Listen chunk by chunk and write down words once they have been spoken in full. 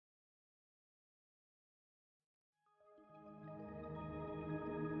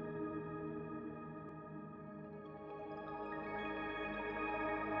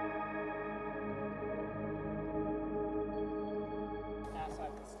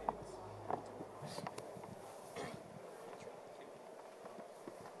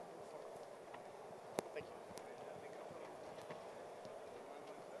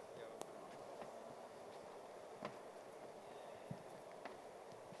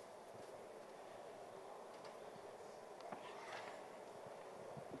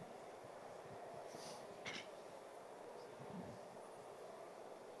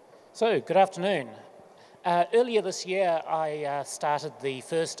So, good afternoon. Earlier this year, I started the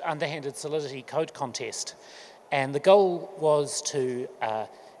first Underhanded Solidity code contest, and the goal was to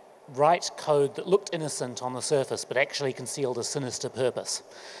write code that looked innocent on the surface, but actually concealed a sinister purpose.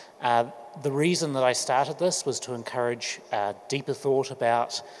 The reason that I started this was to encourage deeper thought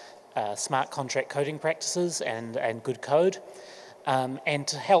about smart contract coding practices and good code, and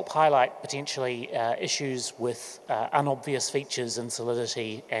to help highlight potentially issues with unobvious features in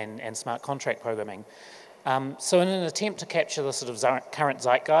Solidity and smart contract programming. So in an attempt to capture the sort of current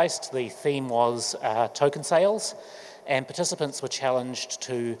zeitgeist, the theme was token sales, and participants were challenged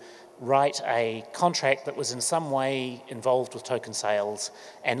to write a contract that was in some way involved with token sales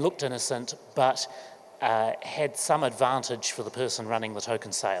and looked innocent, but had some advantage for the person running the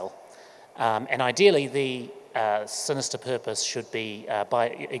token sale. And ideally, the sinister purpose should be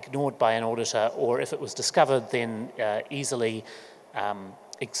ignored by an auditor, or if it was discovered, then easily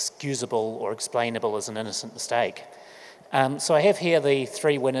excusable or explainable as an innocent mistake. So I have here the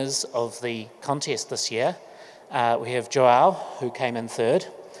three winners of the contest this year. We have João, who came in third,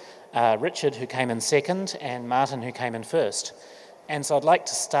 Richard, who came in second, and Martin, who came in first. And so I'd like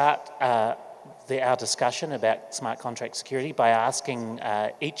to start our discussion about smart contract security by asking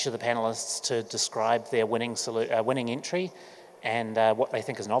each of the panelists to describe their winning entry and what they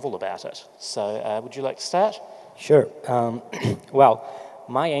think is novel about it. So would you like to start? Sure. Well,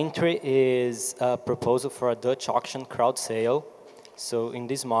 my entry is a proposal for a Dutch auction crowd sale. So in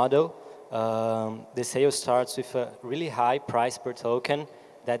this model, the sale starts with a really high price per token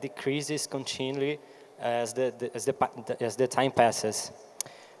that decreases continually as the time passes.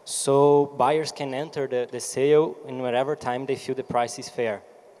 So buyers can enter the sale in whatever time they feel the price is fair.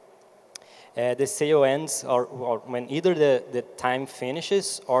 The sale ends, or when either the time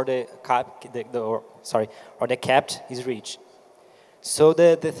finishes or the cap is reached. So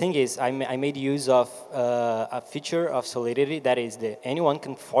the thing is, I made use of a feature of Solidity that is anyone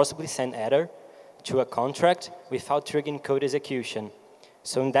can forcibly send Ether to a contract without triggering code execution.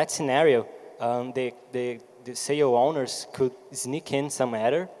 So in that scenario, the sale owners could sneak in some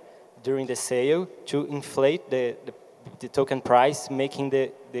Ether during the sale to inflate the token price, making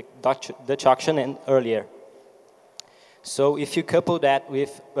the Dutch auction end earlier. So if you couple that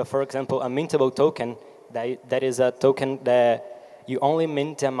with, for example, a mintable token, that is a token that you only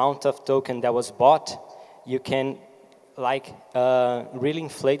mint the amount of token that was bought, you can really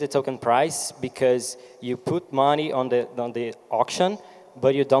inflate the token price because you put money on the auction,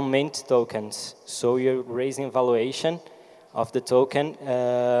 but you don't mint tokens. So you're raising valuation of the token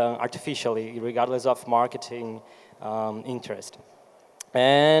artificially, regardless of marketing interest.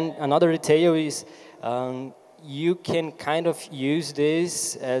 And another detail is you can kind of use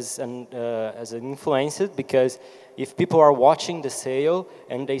this as an influencer, because if people are watching the sale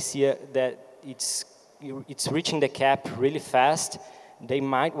and they see that it's reaching the cap really fast, they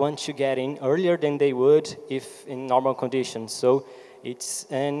might want to get in earlier than they would if in normal conditions. So it's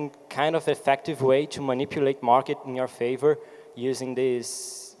a kind of effective way to manipulate market in your favor using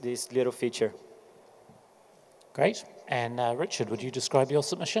this little feature. Great. And Richard, would you describe your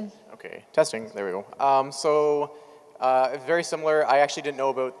submission? Okay, testing, there we go. Very similar. I actually didn't know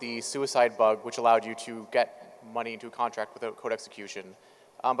about the suicide bug, which allowed you to get money into a contract without code execution.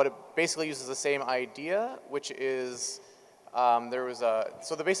 But it basically uses the same idea, which is,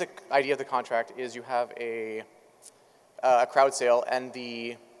 so the basic idea of the contract is you have a crowd sale, and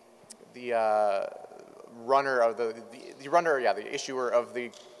the issuer of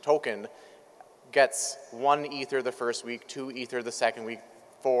the token gets 1 Ether the first week, 2 Ether the second week,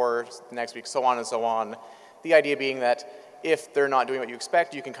 4 the next week, so on and so on. The idea being that if they're not doing what you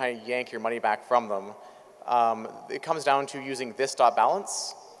expect, you can kind of yank your money back from them. It comes down to using this dot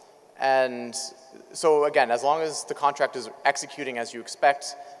balance. And so again, as long as the contract is executing as you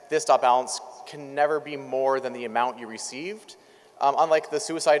expect, this dot balance can never be more than the amount you received. Unlike the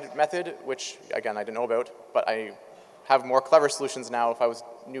suicide method, which again I didn't know about, but I have more clever solutions now if I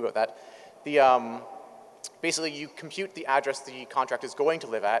knew about that. Basically you compute the address the contract is going to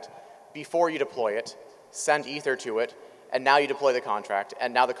live at before you deploy it, send Ether to it, and now you deploy the contract,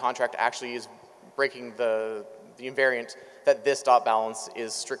 and now the contract actually is breaking the invariant that this dot balance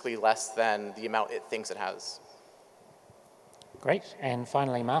is strictly less than the amount it thinks it has. Great. And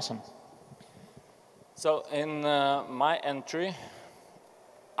finally, Martin. So in my entry,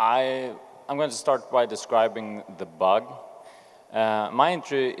 I'm going to start by describing the bug. My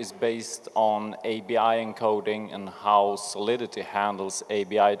entry is based on ABI encoding and how Solidity handles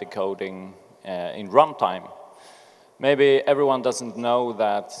ABI decoding in runtime. Maybe everyone doesn't know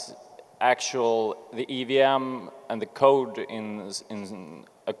that the EVM and the code in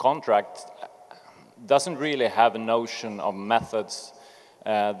a contract doesn't really have a notion of methods.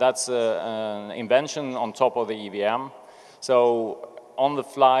 That's an invention on top of the EVM. So on the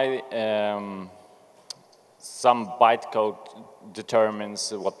fly, some bytecode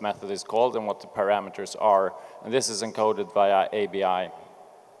determines what method is called and what the parameters are. And this is encoded via ABI.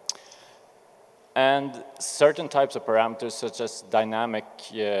 And certain types of parameters, such as dynamic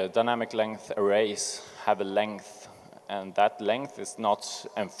length arrays, have a length. And that length is not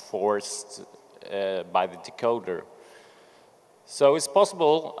enforced by the decoder. So it's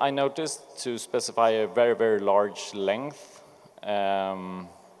possible, I noticed, to specify a very, very large length and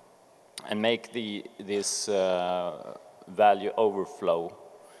make this value overflow.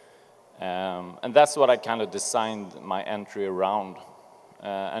 And that's what I kind of designed my entry around.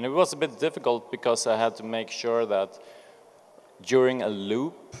 And it was a bit difficult because I had to make sure that during a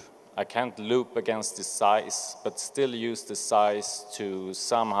loop, I can't loop against the size, but still use the size to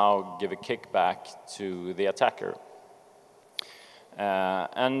somehow give a kickback to the attacker.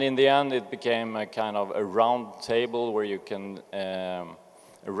 And in the end, it became a kind of a round table where you can, a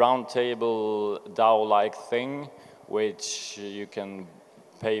round table DAO-like thing, which you can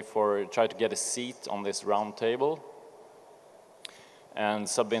pay for, try to get a seat on this round table, and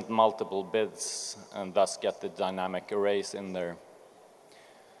submit multiple bids, and thus get the dynamic arrays in there.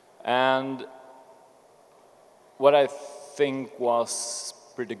 And what I think was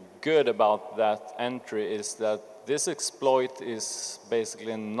pretty good about that entry is that this exploit is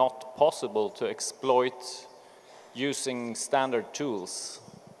basically not possible to exploit using standard tools.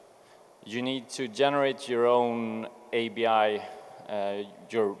 You need to generate your own ABI,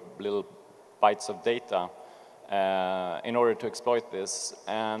 your little bytes of data, in order to exploit this.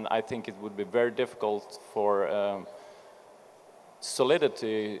 And I think it would be very difficult for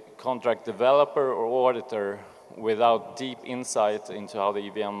Solidity contract developer or auditor without deep insight into how the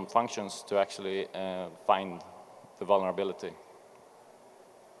EVM functions to actually find the vulnerability.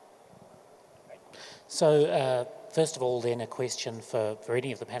 So first of all then a question for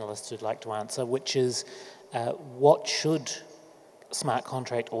any of the panelists who'd like to answer, which is what should smart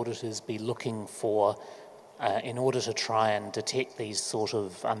contract auditors be looking for in order to try and detect these sort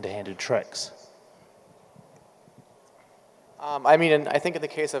of underhanded tricks? I mean, and I think in the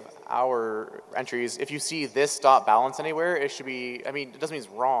case of our entries, if you see this dot balance anywhere, it should be, I mean, it doesn't mean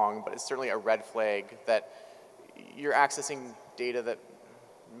it's wrong, but it's certainly a red flag that you're accessing data that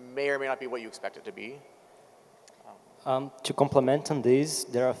may or may not be what you expect it to be. To complement on this,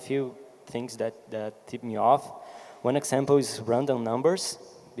 there are a few things that tip me off. One example is random numbers,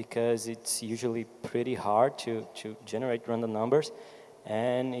 because it's usually pretty hard to generate random numbers,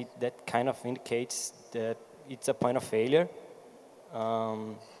 and that kind of indicates that it's a point of failure.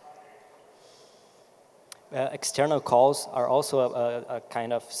 External calls are also a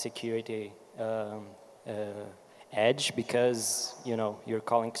kind of security edge, because you're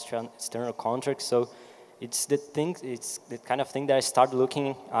calling external contracts. So it's the kind of thing that I start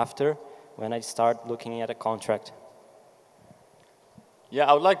looking after when I start looking at a contract. Yeah,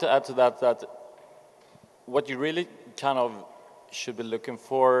 I would like to add to that what you really kind of should be looking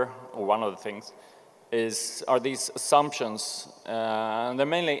for, or one of the things, are these assumptions. And they're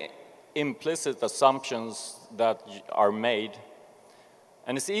mainly implicit assumptions that are made.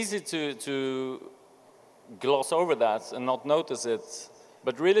 And it's easy to gloss over that and not notice it,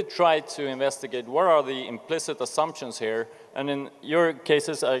 but really try to investigate what are the implicit assumptions here. And in your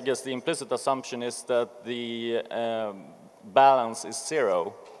cases, I guess the implicit assumption is that the balance is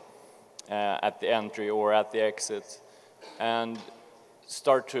 0 at the entry or at the exit, and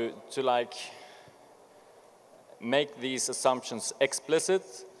start to like make these assumptions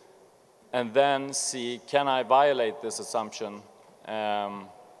explicit, and then see, can I violate this assumption in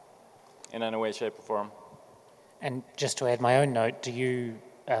any way, shape, or form? And just to add my own note, do you,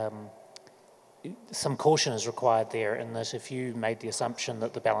 some caution is required there in that if you made the assumption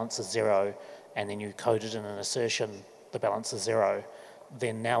that the balance is 0 and then you coded in an assertion the balance is 0,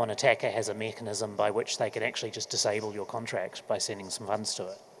 then now an attacker has a mechanism by which they can actually just disable your contract by sending some funds to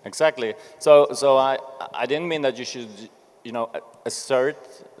it. Exactly. So I didn't mean that you should, assert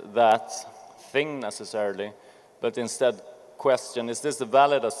that thing necessarily, but instead question, is this a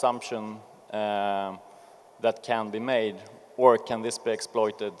valid assumption that can be made, or can this be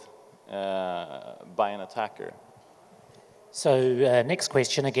exploited by an attacker? So next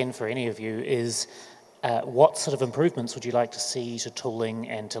question, again for any of you, is what sort of improvements would you like to see to tooling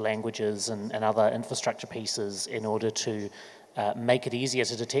and to languages and other infrastructure pieces in order to make it easier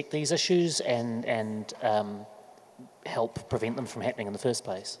to detect these issues and help prevent them from happening in the first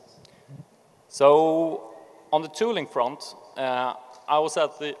place? So on the tooling front, I was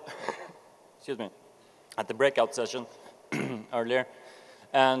at the, excuse me, at the breakout session earlier,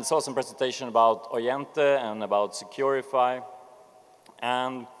 and saw some presentation about Oyente and about Securify.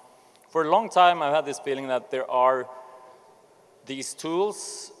 And for a long time, I've had this feeling that there are these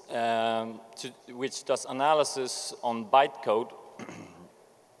tools which does analysis on bytecode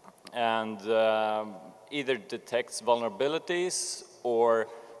and either detects vulnerabilities or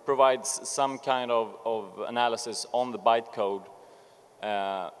provides some kind of analysis on the bytecode.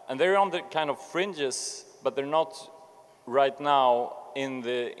 And they're on the kind of fringes, but they're not right now in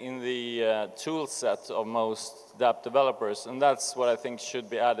the tool set of most dApp developers. And that's what I think should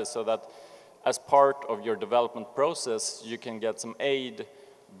be added, so that as part of your development process, you can get some aid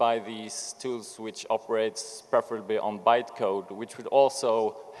by these tools which operates preferably on bytecode, which would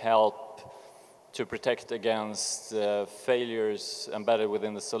also help to protect against failures embedded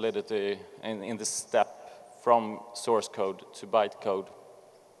within the Solidity in the step from source code to bytecode.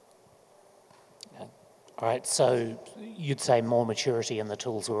 All right, so you'd say more maturity in the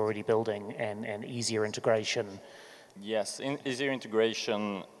tools we're already building and easier integration. Yes, easier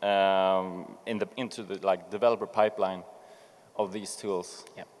integration into the developer pipeline of these tools.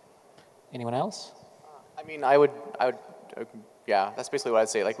 Yeah. Anyone else? I mean, I would, yeah, that's basically what I'd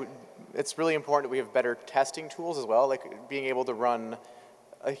say. Like, it's really important that we have better testing tools as well, like being able to run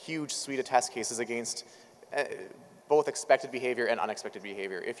a huge suite of test cases against both expected behavior and unexpected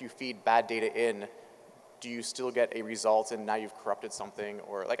behavior. If you feed bad data in, do you still get a result and now you've corrupted something?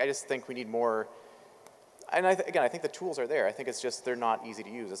 Or like, I just think we need more, and again, I think the tools are there. I think it's just they're not easy to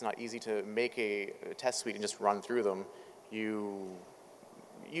use. It's not easy to make a test suite and just run through them. You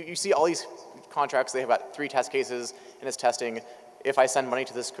see all these contracts, they have about 3 test cases and it's testing. If I send money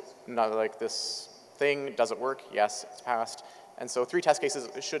to this, this thing, does it work? Yes, it's passed. And so 3 test cases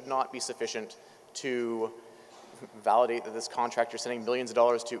should not be sufficient to validate that this contract you're sending millions of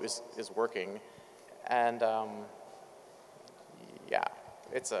dollars to is working. And yeah,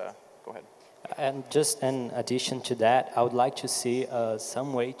 it's a, go ahead. And just in addition to that, I would like to see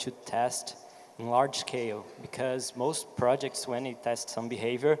some way to test in large scale, because most projects, when they test some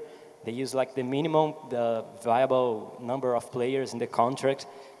behavior, they use like the minimum viable number of players in the contract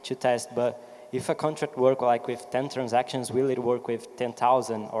to test. But if a contract work like with 10 transactions, will it work with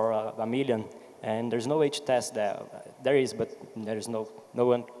 10,000 or a million? And there's no way to test that. There is, but there is no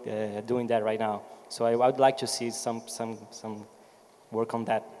one doing that right now. So I would like to see some work on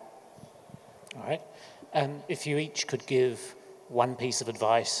that. All right. If you each could give one piece of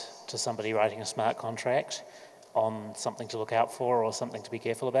advice to somebody writing a smart contract on something to look out for or something to be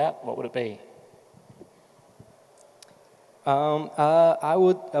careful about, what would it be? I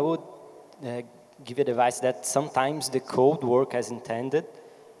would give advice that sometimes the code work as intended,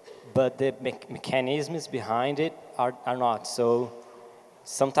 but the mechanisms behind it are not. So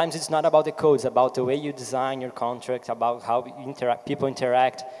sometimes it's not about the code, it's about the way you design your contract, about how people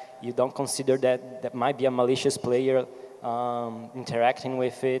interact. You don't consider that might be a malicious player interacting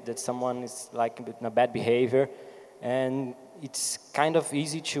with it, that someone is like in a bad behavior. And it's kind of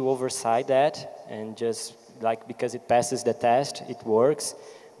easy to oversight that and just like because it passes the test, it works,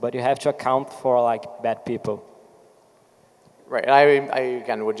 but you have to account for like bad people. Right, and I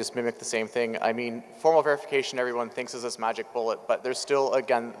again would just mimic the same thing. I mean, formal verification everyone thinks is this magic bullet, but there's still,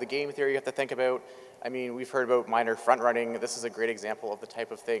 again, the game theory you have to think about. I mean, we've heard about minor front running. This is a great example of the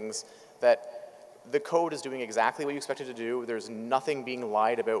type of things that the code is doing exactly what you expect it to do. There's nothing being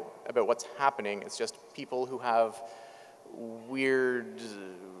lied about what's happening. It's just people who have weird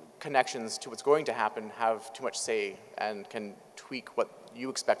connections to what's going to happen have too much say and can tweak what you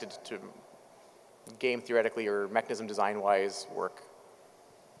expected to game theoretically or mechanism design-wise work.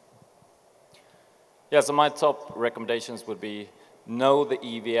 Yeah, so my top recommendations would be know the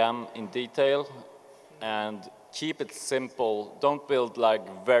EVM in detail and keep it simple. Don't build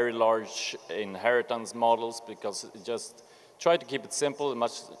like very large inheritance models because just try to keep it simple and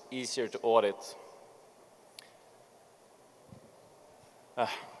much easier to audit.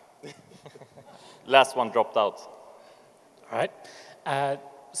 Last one dropped out. All right.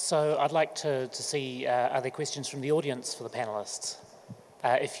 So I'd like to see, are there questions from the audience for the panelists?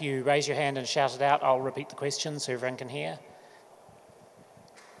 If you raise your hand and shout it out, I'll repeat the question so everyone can hear.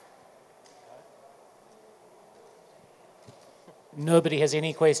 Nobody has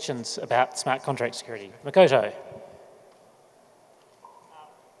any questions about smart contract security. Makoto.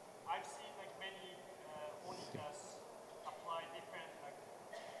 I've seen like many auditors apply different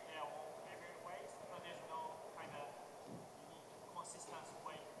their own favorite ways, but there's no kind of unique consistent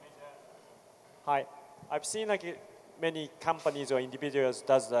way to measure. Hi, I've seen like many companies or individuals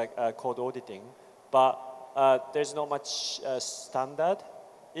does like code auditing, but there's not much standard.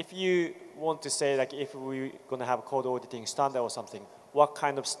 If you want to say, like, if we're going to have code auditing standard or something, what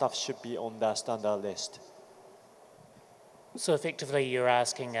kind of stuff should be on the standard list? So effectively, you're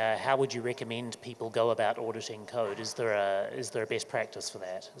asking how would you recommend people go about auditing code? Is there a best practice for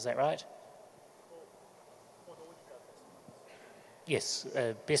that? Is that right? Yes,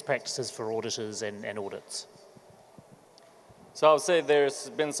 best practices for auditors and audits. So I would say there's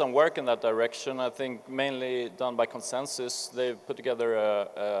been some work in that direction. I think mainly done by consensus. They've put together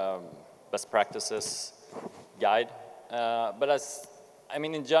a best practices guide. But I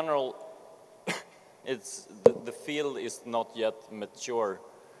mean, in general, it's the field is not yet mature.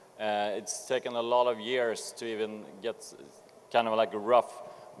 It's taken a lot of years to even get kind of like a rough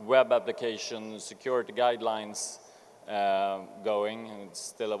web application security guidelines going, and it's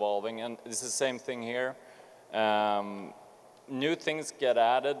still evolving. And it's the same thing here. New things get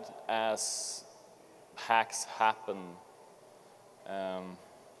added as hacks happen.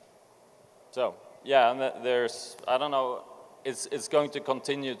 So yeah, and there's, I don't know, it's going to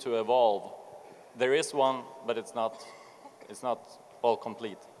continue to evolve. There is one, but it's not all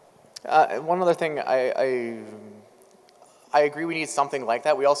complete. One other thing, I agree we need something like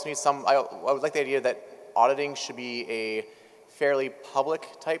that. We also need some, I would like the idea that auditing should be a fairly public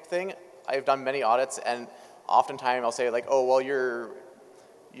type thing. I've done many audits, and oftentimes I'll say like, oh, well,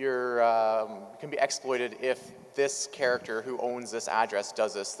 can be exploited if this character who owns this address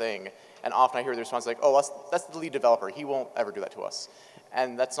does this thing. And often I hear the response like, oh, that's the lead developer. He won't ever do that to us.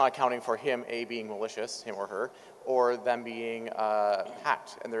 And that's not accounting for him, being malicious, him or her, or them being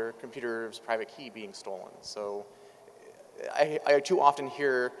hacked and their computer's private key being stolen. So I too often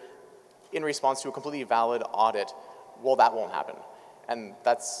hear in response to a completely valid audit, well, that won't happen. And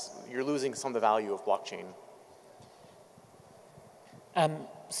you're losing some of the value of blockchain.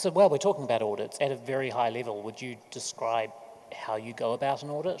 So while we're talking about audits, at a very high level, would you describe how you go about an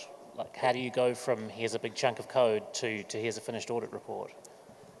audit? Like, how do you go from here's a big chunk of code to here's a finished audit report?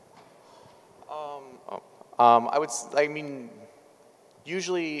 I mean,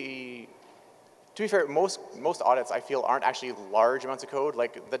 usually, to be fair, most audits I feel aren't actually large amounts of code.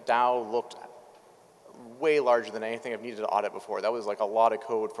 Like the DAO looked way larger than anything I've needed to audit before. That was like a lot of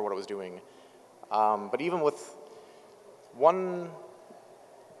code for what it was doing. But even with one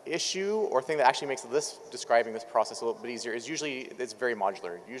issue or thing that actually makes describing this process a little bit easier is usually it's very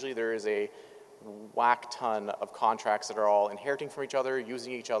modular. Usually there is a whack ton of contracts that are all inheriting from each other,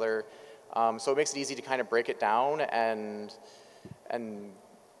 using each other. So it makes it easy to kind of break it down and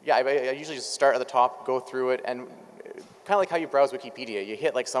yeah, I usually just start at the top, go through it, and kind of like how you browse Wikipedia. You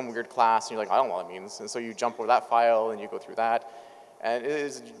hit like some weird class and you're like, I don't know what that means. And so you jump over that file and you go through that. And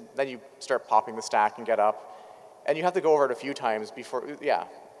then you start popping the stack and get up. And you have to go over it a few times before, yeah,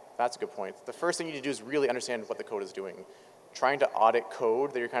 that's a good point. The first thing you need to do is really understand what the code is doing. Trying to audit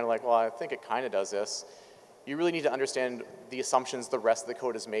code that you're kind of like, well, I think it kind of does this. You really need to understand the assumptions the rest of the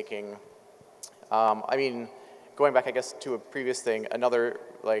code is making. I mean, going back, I guess, to a previous thing, another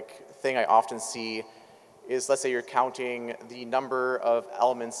thing I often see is, let's say you're counting the number of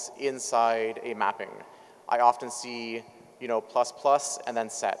elements inside a mapping. I often see, you know, plus plus and then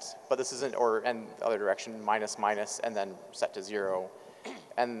set, but this isn't, and the other direction, minus minus and then set to 0.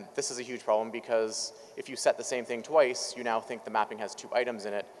 And this is a huge problem because if you set the same thing twice, you now think the mapping has 2 items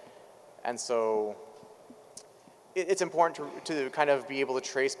in it. And so it's important to kind of be able to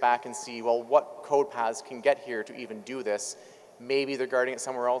trace back and see, well, what code paths can get here to even do this? Maybe they're guarding it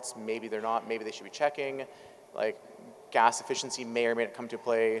somewhere else, maybe they're not, maybe they should be checking. Like gas efficiency may or may not come to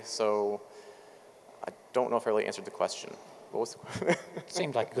play, so I don't know if I really answered the question. What was the question?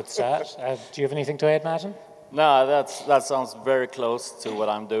 Seemed like a good start. Do you have anything to add, Martin? No, that sounds very close to what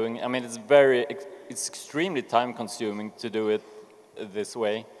I'm doing. I mean, it's extremely time consuming to do it this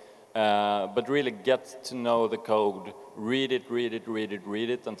way. But really get to know the code, read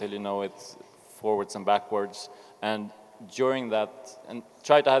it until you know it forwards and backwards. And during that, and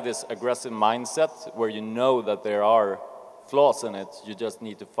try to have this aggressive mindset where you know that there are flaws in it, you just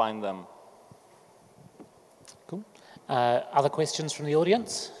need to find them. Cool. Other questions from the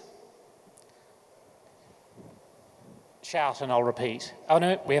audience? Shout and I'll repeat. Oh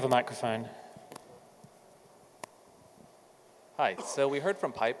no, we have a microphone. Hi, so we heard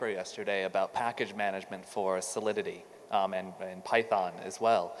from Piper yesterday about package management for Solidity and Python as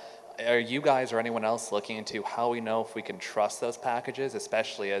well. Are you guys or anyone else looking into how we know if we can trust those packages,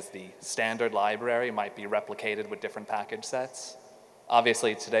 especially as the standard library might be replicated with different package sets?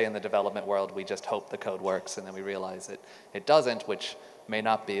 Obviously, today in the development world, we just hope the code works and then we realize it doesn't, which may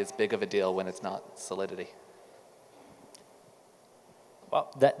not be as big of a deal when it's not Solidity. Well,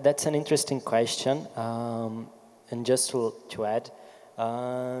 that's an interesting question. And just to add,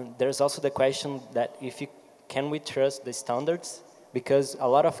 there's also the question that can we trust the standards? Because a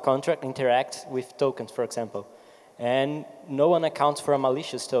lot of contracts interact with tokens, for example. And no one accounts for a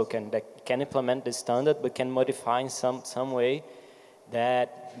malicious token that can implement the standard but can modify in some way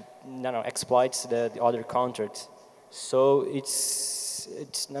that exploits the other contracts. So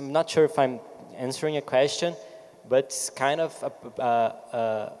I'm not sure if I'm answering a question, but it's kind of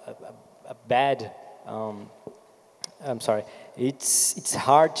a bad, I'm sorry, it's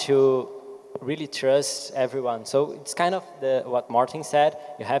hard to really trust everyone. So it's kind of what Martin said,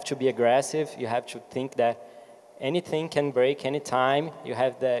 you have to be aggressive, you have to think that anything can break anytime, you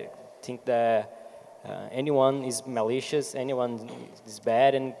have to think that anyone is malicious, anyone is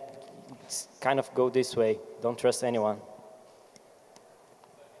bad, and it's kind of go this way, don't trust anyone.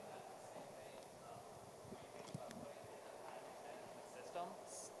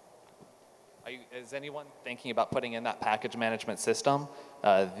 Is anyone thinking about putting in that package management system,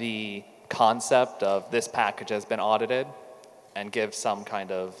 the concept of this package has been audited, and give some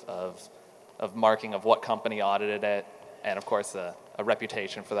kind of marking of what company audited it, and of course a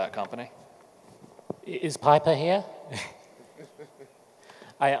reputation for that company? Is Piper here?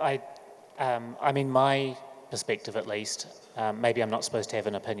 I mean, my perspective at least, maybe I'm not supposed to have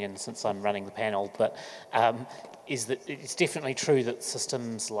an opinion since I'm running the panel, but is that it's definitely true that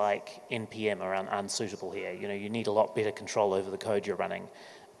systems like NPM are unsuitable here. You need a lot better control over the code you're running.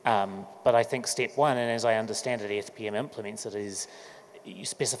 But I think step one, and as I understand it, FPM implements it, is you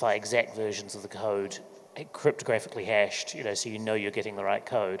specify exact versions of the code, cryptographically hashed, so you're getting the right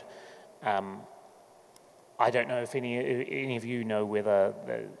code. I don't know if any of you know whether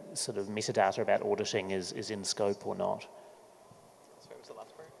the sort of metadata about auditing is in scope or not. Sorry, what was the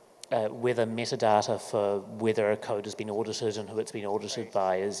last part? Whether metadata for whether a code has been audited and who it's been audited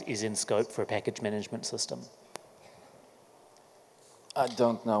by is in scope for a package management system. I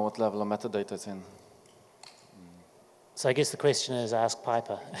don't know what level of metadata is in. So I guess the question is ask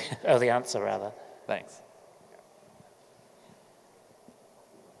Piper, or the answer rather. Thanks.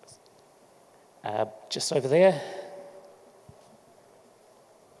 Just over there.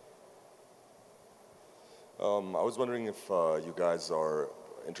 I was wondering if you guys are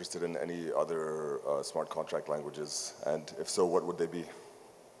interested in any other smart contract languages, and if so, what would they be?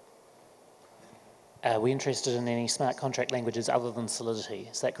 Are we interested in any smart contract languages other than Solidity?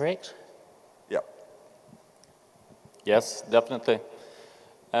 Is that correct? Yeah. Yes, definitely.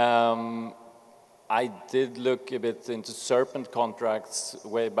 I did look a bit into Serpent contracts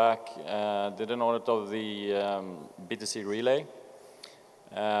way back, did an audit of the BTC relay.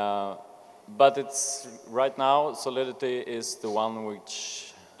 But it's right now, Solidity is the one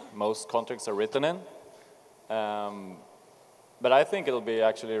which most contracts are written in. But I think it'll be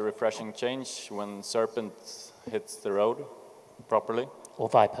actually a refreshing change when Serpent hits the road properly. Or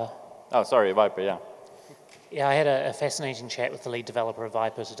Viper. Oh, sorry, Viper, yeah. Yeah, I had a fascinating chat with the lead developer of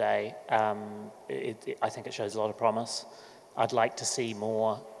Viper today. I think it shows a lot of promise. I'd like to see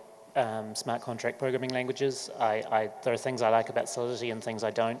more smart contract programming languages. There are things I like about Solidity and things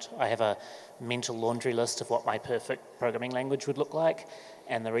I don't. I have a mental laundry list of what my perfect programming language would look like.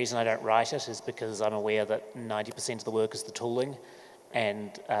 And the reason I don't write it is because I'm aware that 90% of the work is the tooling.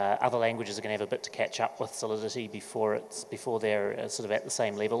 And other languages are going to have a bit to catch up with Solidity before they're sort of at the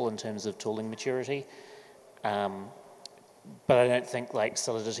same level in terms of tooling maturity. But I don't think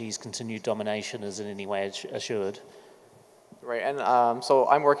Solidity's continued domination is in any way assured. Right, and so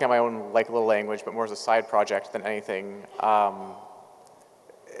I'm working on my own little language, but more as a side project than anything.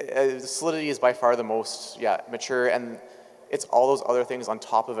 Solidity is by far the most mature, and it's all those other things on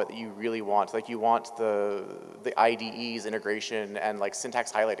top of it that you really want. You want the IDE's integration and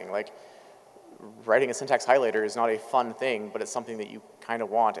syntax highlighting. Writing a syntax highlighter is not a fun thing, but it's something that you kind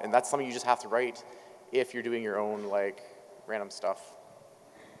of want, and that's something you just have to write if you're doing your own random stuff.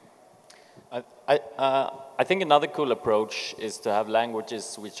 I think another cool approach is to have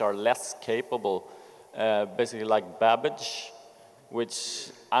languages which are less capable, basically like Babbage, which,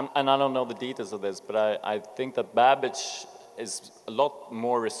 and I don't know the details of this, but I think that Babbage is a lot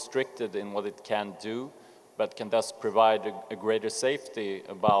more restricted in what it can do, but can thus provide a greater safety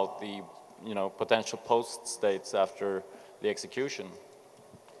about the potential post states after the execution.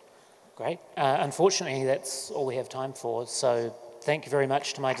 Great. Unfortunately, that's all we have time for. So thank you very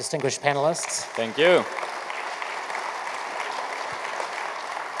much to my distinguished panelists. Thank you.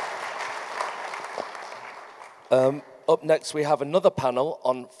 Up next, we have another panel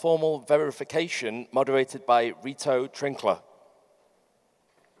on formal verification moderated by Rito Trinkler.